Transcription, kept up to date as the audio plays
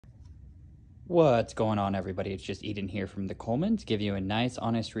What's going on, everybody? It's just Eden here from the Coleman to give you a nice,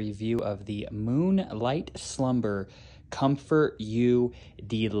 honest review of the Moonlight Slumber Comfort You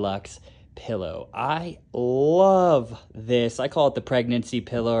Deluxe pillow. I love this. I call it the pregnancy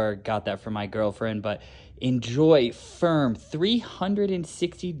pillow, or got that from my girlfriend, but enjoy firm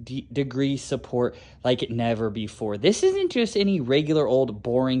 360-degree support like never before. This isn't just any regular old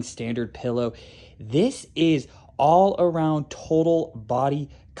boring standard pillow. This is all around total body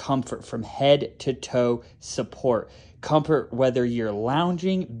comfort from head to toe support. Comfort whether you're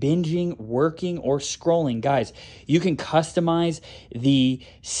lounging, binging, working, or scrolling. Guys, you can customize the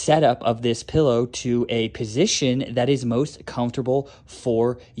setup of this pillow to a position that is most comfortable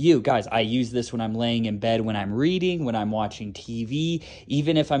for you. Guys, I use this when I'm laying in bed, when I'm reading, when I'm watching TV,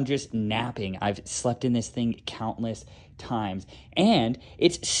 even if I'm just napping. I've slept in this thing countless times, and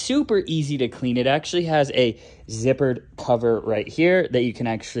it's super easy to clean. It actually has a zippered cover right here that you can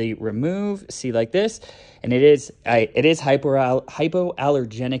actually remove, see, like this, and it is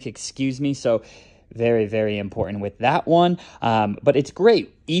hypoallergenic, excuse me, so very, very important with that one. But it's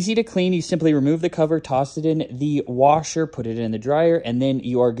great, easy to clean. You simply remove the cover, toss it in the washer, put it in the dryer, and then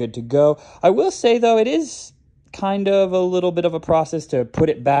you are good to go. I will say, though, it is kind of a little bit of a process to put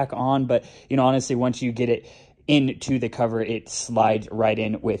it back on, but honestly, once you get it into the cover, it slides right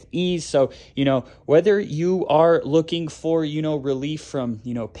in with ease. So, whether you are looking for, relief from,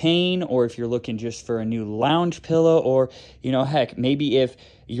 pain, or if you're looking just for a new lounge pillow, or, heck, maybe if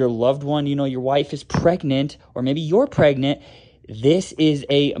your loved one, your wife is pregnant, or maybe you're pregnant, this is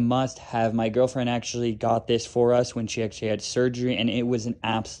a must-have. My girlfriend actually got this for us when she actually had surgery, and it was an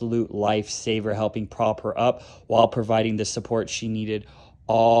absolute lifesaver, helping prop her up while providing the support she needed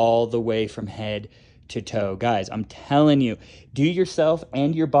all the way from head to toe. Guys, I'm telling you, do yourself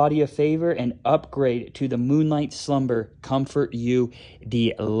and your body a favor and upgrade to the Moonlight Slumber Comfort You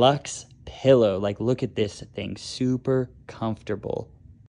Deluxe pillow. Look at this thing, super comfortable.